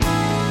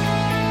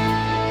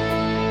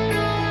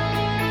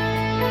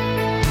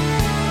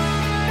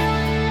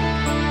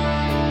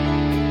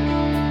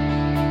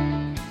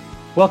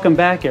Welcome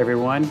back,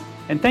 everyone,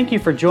 and thank you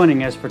for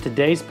joining us for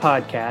today's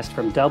podcast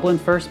from Dublin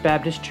First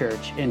Baptist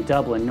Church in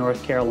Dublin,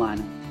 North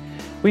Carolina.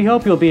 We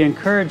hope you'll be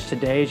encouraged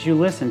today as you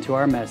listen to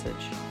our message.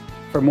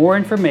 For more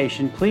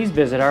information, please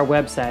visit our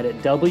website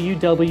at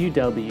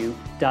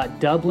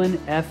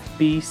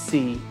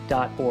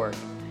www.dublinfbc.org.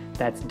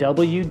 That's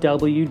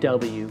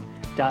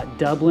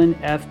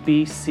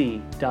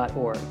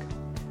www.dublinfbc.org.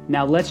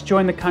 Now let's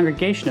join the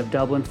congregation of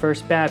Dublin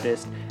First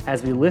Baptist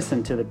as we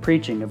listen to the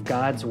preaching of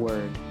God's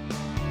Word.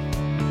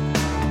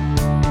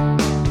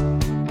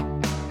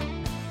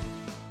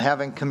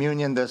 Having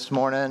communion this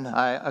morning,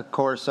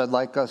 I'd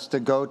like us to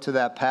go to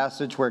that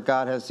passage where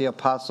God has the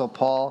Apostle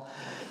Paul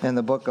in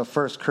the book of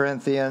 1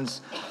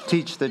 Corinthians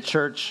teach the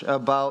church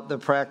about the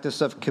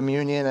practice of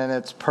communion and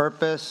its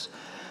purpose.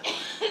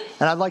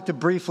 And I'd like to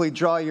briefly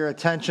draw your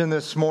attention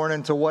this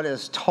morning to what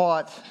is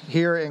taught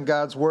here in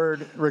God's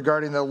Word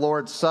regarding the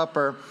Lord's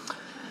Supper.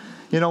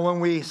 You know, when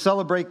we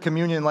celebrate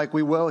communion like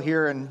we will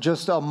here in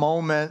just a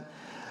moment,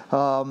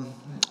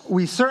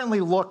 we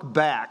certainly look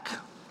back.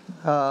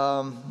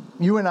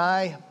 You and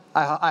I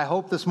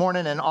hope this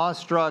morning in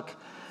awestruck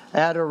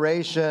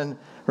adoration,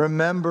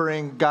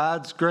 remembering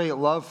God's great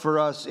love for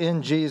us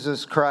in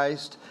Jesus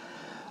Christ,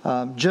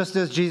 just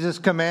as Jesus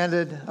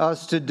commanded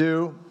us to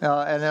do,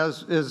 and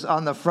as is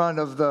on the front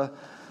of the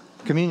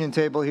communion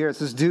table here, it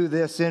says, "Do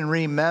this in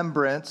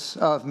remembrance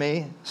of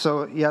me."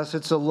 So yes,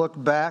 it's a look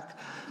back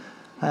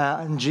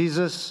on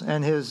Jesus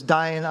and His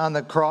dying on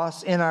the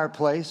cross in our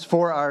place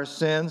for our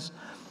sins.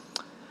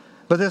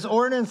 But this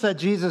ordinance that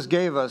Jesus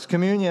gave us,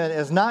 communion,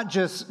 is not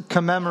just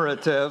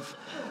commemorative.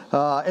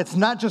 It's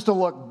not just a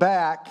look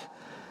back,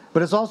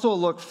 but it's also a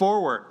look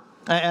forward.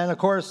 And of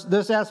course,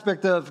 this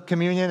aspect of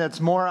communion, it's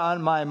more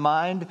on my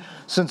mind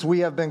since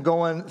we have been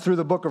going through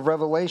the book of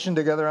Revelation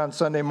together on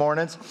Sunday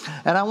mornings.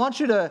 And I want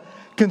you to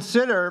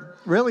consider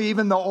really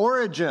even the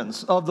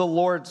origins of the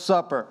Lord's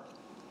Supper.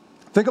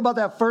 Think about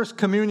that first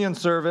communion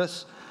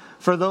service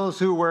for those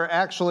who were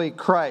actually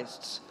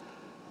Christ's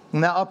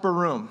in that upper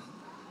room.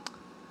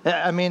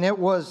 I mean, it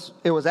was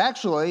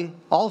actually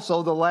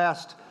also the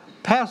last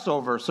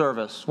Passover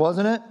service,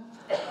 wasn't it?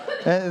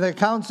 And the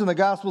accounts in the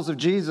Gospels of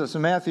Jesus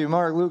in Matthew,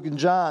 Mark, Luke, and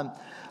John,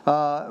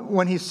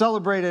 when he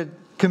celebrated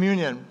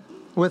communion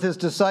with his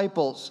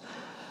disciples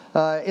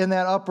in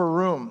that upper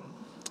room,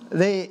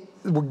 they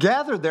were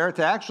gathered there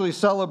to actually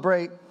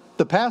celebrate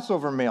the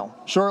Passover meal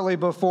shortly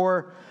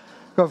before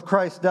of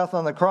Christ's death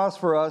on the cross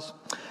for us.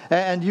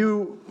 And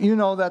you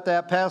know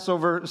that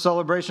Passover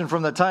celebration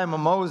from the time of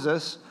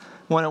Moses,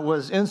 when it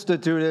was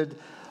instituted,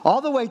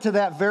 all the way to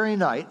that very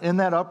night in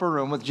that upper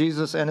room with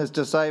Jesus and his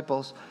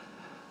disciples,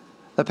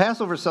 the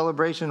Passover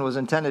celebration was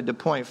intended to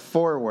point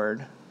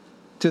forward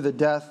to the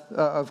death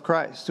of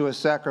Christ, to his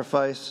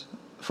sacrifice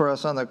for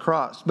us on the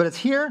cross. But it's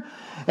here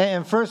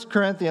in 1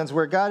 Corinthians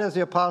where God, as the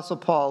Apostle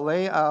Paul,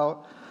 lay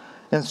out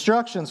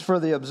instructions for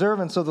the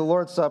observance of the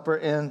Lord's Supper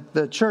in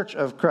the church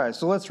of Christ.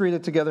 So let's read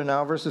it together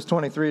now, verses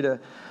 23 to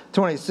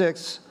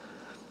 26.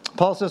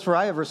 Paul says, "For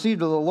I have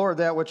received of the Lord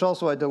that which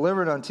also I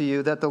delivered unto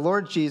you, that the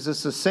Lord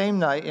Jesus, the same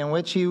night in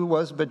which he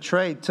was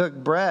betrayed, took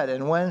bread.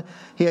 And when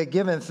he had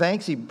given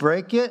thanks, he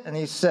brake it, and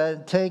he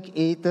said, Take,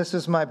 eat, this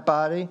is my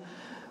body,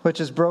 which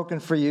is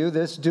broken for you.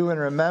 This do in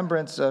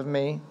remembrance of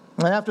me.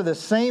 And after the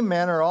same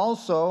manner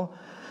also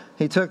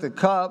he took the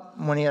cup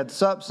when he had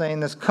supped, saying,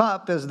 This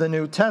cup is the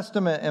New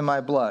Testament in my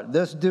blood.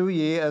 This do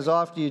ye as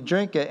oft ye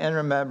drink it in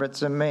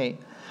remembrance of me.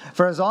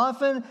 For as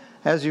often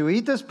as you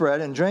eat this bread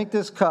and drink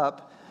this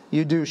cup,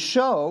 you do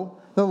show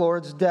the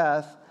Lord's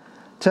death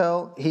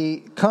till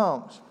he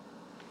comes."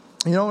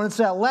 You know, when it's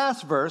that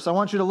last verse, I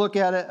want you to look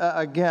at it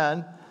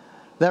again.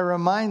 That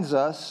reminds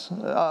us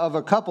of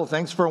a couple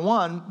things. For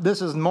one,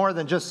 this is more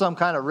than just some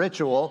kind of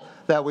ritual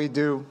that we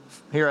do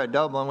here at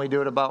Dublin. We do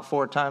it about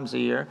 4 times a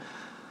year.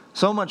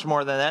 So much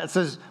more than that. It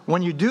says,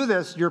 when you do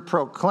this, you're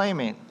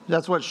proclaiming.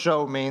 That's what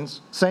show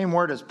means. Same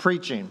word as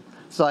preaching.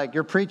 It's like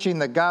you're preaching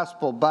the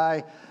gospel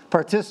by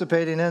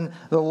participating in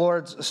the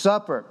Lord's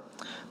Supper.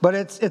 But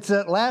it's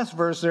that last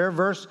verse there,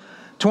 verse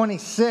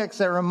 26,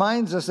 that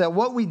reminds us that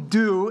what we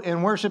do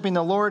in worshiping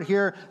the Lord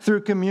here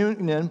through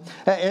communion,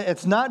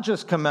 it's not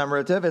just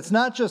commemorative, it's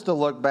not just a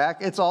look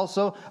back, it's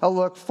also a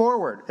look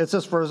forward. It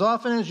says, "For as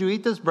often as you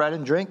eat this bread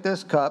and drink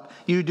this cup,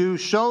 you do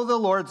show the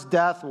Lord's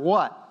death,"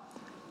 what?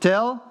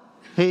 "Till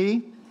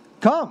he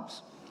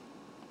comes."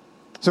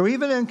 So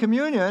even in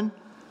communion,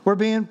 we're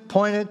being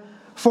pointed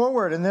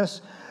forward. In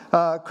this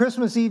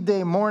Christmas Eve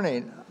day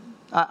morning,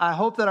 I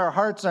hope that our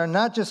hearts are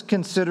not just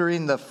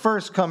considering the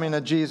first coming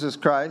of Jesus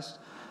Christ,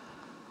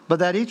 but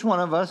that each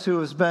one of us who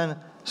has been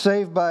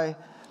saved by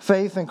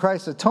faith in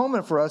Christ's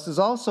atonement for us is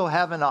also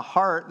having a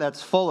heart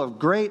that's full of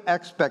great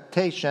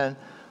expectation,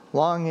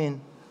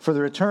 longing for the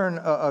return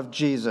of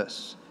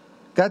Jesus.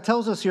 God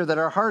tells us here that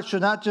our hearts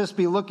should not just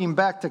be looking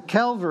back to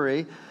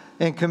Calvary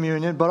in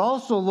communion, but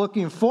also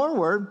looking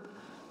forward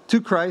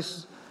to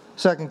Christ's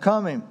second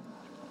coming.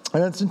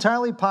 And it's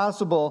entirely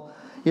possible,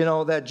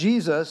 that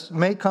Jesus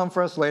may come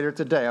for us later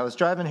today. I was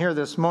driving here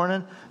this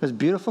morning. There's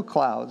beautiful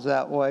clouds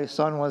that way.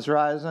 Sun was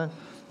rising.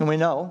 And we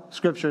know,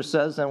 Scripture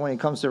says that when he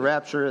comes to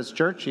rapture his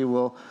church, we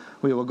will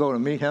go to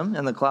meet him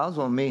in the clouds.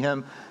 We'll meet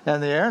him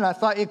in the air. And I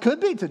thought it could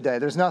be today.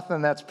 There's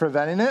nothing that's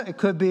preventing it. It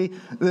could be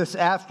this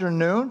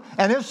afternoon.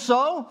 And if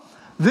so,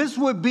 this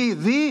would be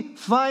the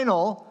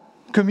final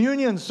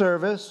communion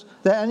service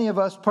that any of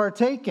us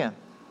partake in.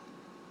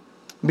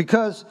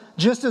 Because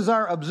just as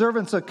our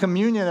observance of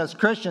communion as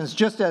Christians,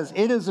 just as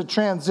it is a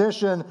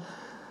transition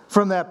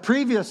from that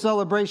previous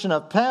celebration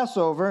of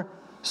Passover,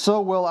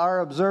 so will our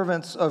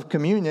observance of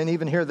communion,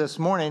 even here this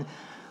morning.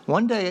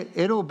 One day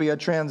it'll be a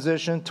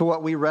transition to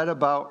what we read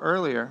about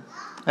earlier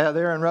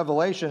there in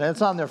Revelation. And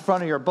it's on the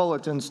front of your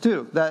bulletins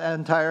too, that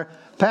entire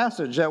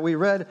passage that we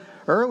read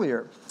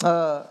earlier.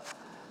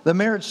 The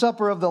marriage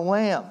supper of the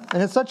Lamb.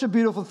 And it's such a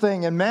beautiful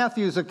thing. In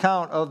Matthew's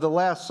account of the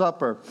Last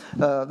Supper,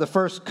 the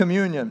first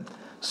communion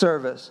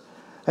service,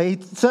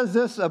 he says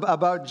this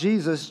about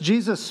Jesus.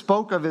 Jesus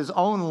spoke of his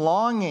own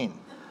longing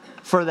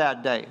for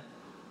that day,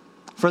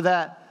 for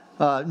that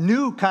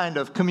new kind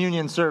of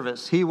communion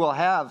service he will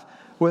have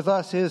with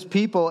us, his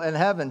people in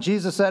heaven.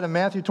 Jesus said in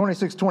Matthew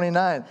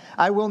 26:29,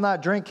 I will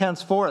not drink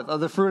henceforth of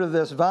the fruit of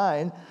this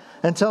vine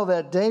until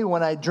that day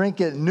when I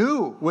drink it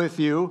new with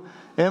you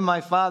in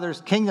my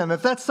Father's kingdom.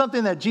 If that's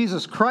something that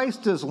Jesus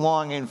Christ is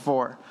longing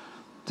for,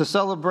 to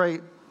celebrate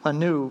a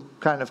new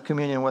kind of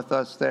communion with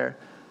us there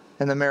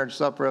in the marriage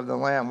supper of the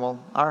Lamb, well,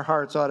 our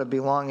hearts ought to be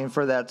longing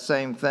for that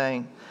same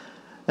thing.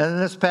 And in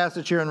this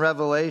passage here in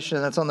Revelation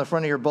that's on the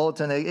front of your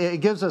bulletin, it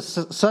gives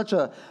us such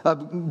a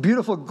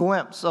beautiful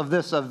glimpse of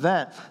this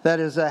event that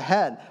is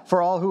ahead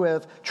for all who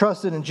have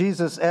trusted in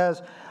Jesus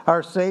as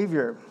our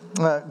Savior.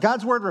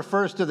 God's Word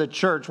refers to the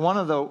church. One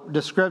of the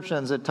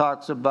descriptions it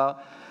talks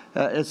about,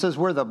 it says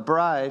we're the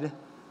bride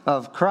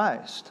of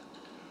Christ.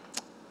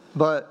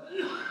 But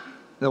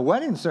the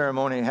wedding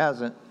ceremony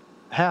hasn't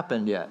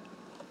happened yet.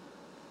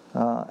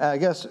 I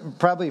guess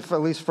probably,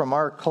 at least from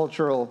our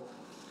cultural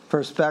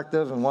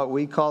perspective and what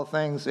we call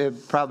things,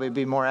 it'd probably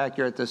be more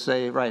accurate to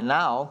say right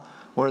now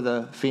we're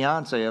the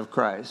fiancé of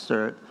Christ,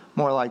 or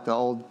more like the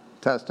Old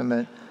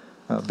Testament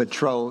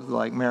betrothed,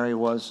 like Mary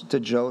was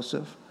to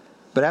Joseph.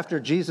 But after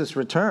Jesus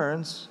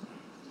returns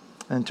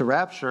and to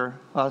rapture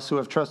us who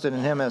have trusted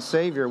in him as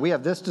Savior, we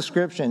have this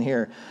description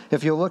here.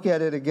 If you look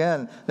at it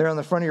again, there on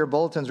the front of your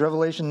bulletins,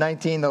 Revelation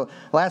 19, the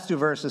last two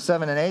verses,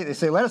 7 and 8, they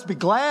say, let us be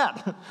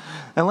glad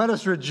and let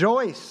us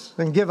rejoice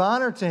and give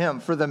honor to him,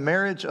 for the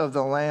marriage of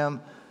the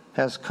Lamb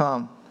has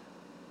come,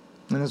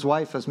 and his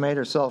wife has made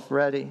herself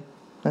ready.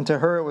 And to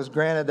her it was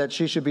granted that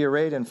she should be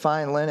arrayed in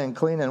fine linen,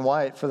 clean and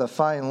white, for the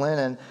fine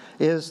linen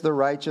is the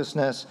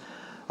righteousness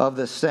of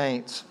the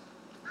saints.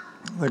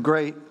 The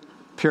great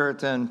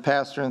Puritan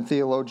pastor and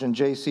theologian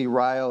J.C.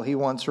 Ryle, he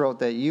once wrote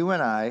that you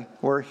and I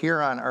were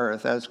here on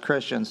earth as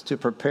Christians to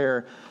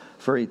prepare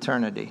for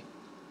eternity.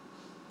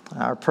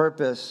 Our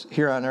purpose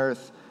here on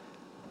earth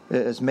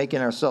is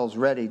making ourselves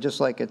ready, just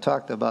like it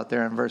talked about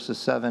there in verses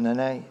 7 and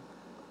 8.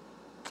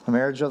 The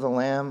marriage of the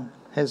Lamb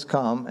has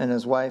come, and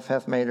his wife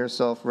hath made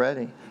herself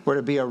ready. We're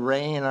to be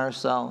arraying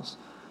ourselves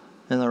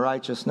in the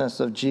righteousness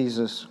of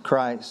Jesus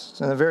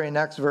Christ. And the very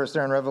next verse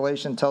there in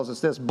Revelation tells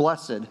us this: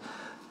 blessed,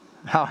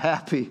 how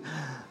happy,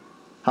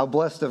 how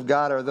blessed of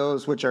God are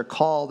those which are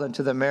called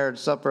unto the marriage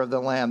supper of the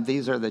Lamb.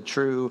 These are the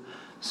true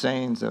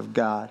saints of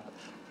God.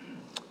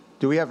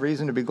 Do we have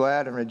reason to be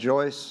glad and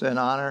rejoice and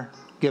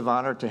give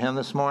honor to him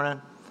this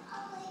morning?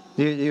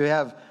 Do you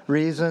have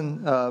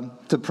reason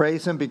to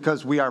praise him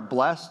because we are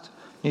blessed?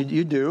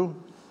 You do,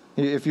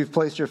 if you've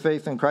placed your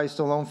faith in Christ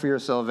alone for your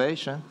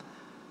salvation.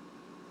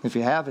 If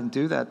you haven't,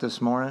 do that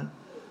this morning.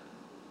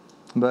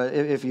 But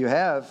if you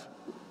have,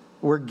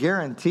 we're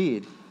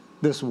guaranteed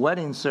this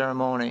wedding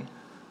ceremony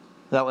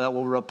that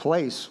will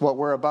replace what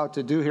we're about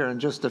to do here in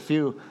just a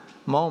few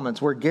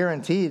moments. We're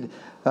guaranteed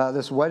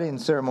this wedding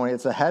ceremony.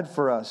 It's ahead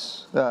for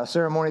us, a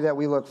ceremony that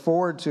we look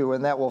forward to,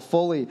 and that will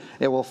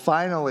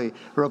finally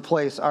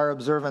replace our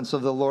observance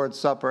of the Lord's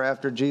Supper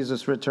after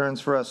Jesus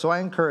returns for us. So I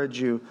encourage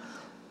you,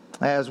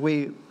 as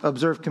we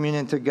observe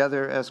communion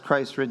together as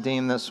Christ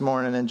redeemed this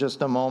morning, in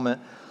just a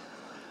moment,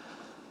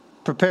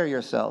 prepare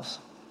yourselves,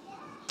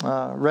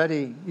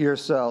 ready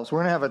yourselves. We're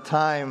going to have a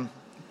time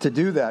to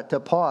do that,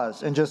 to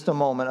pause in just a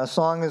moment. A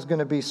song is going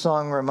to be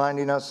sung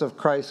reminding us of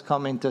Christ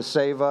coming to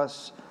save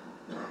us,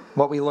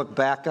 what we look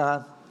back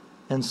on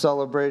in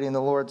celebrating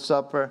the Lord's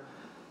Supper.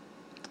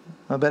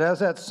 But as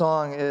that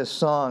song is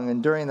sung,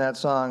 and during that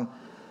song,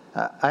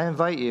 I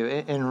invite you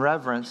in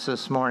reverence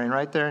this morning,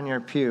 right there in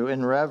your pew,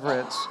 in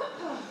reverence,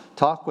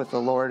 talk with the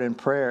Lord in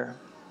prayer.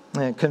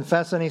 And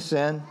confess any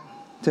sin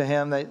to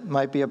him that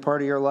might be a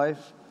part of your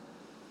life.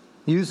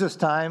 Use this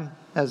time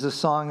as the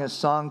song is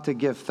sung to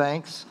give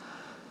thanks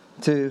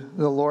to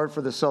the Lord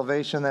for the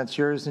salvation that's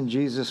yours in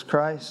Jesus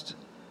Christ.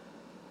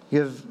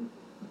 Give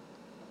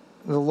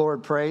the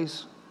Lord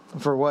praise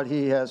for what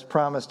he has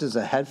promised is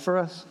ahead for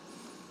us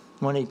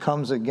when he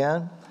comes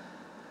again.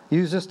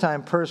 Use this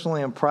time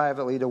personally and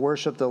privately to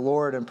worship the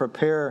Lord and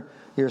prepare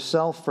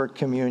yourself for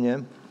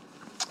communion,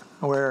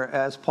 where,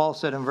 as Paul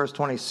said in verse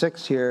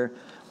 26 here,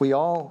 we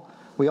all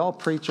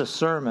preach a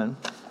sermon,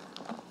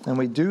 And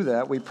we do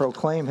that, we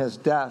proclaim his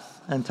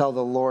death until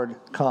the Lord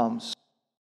comes.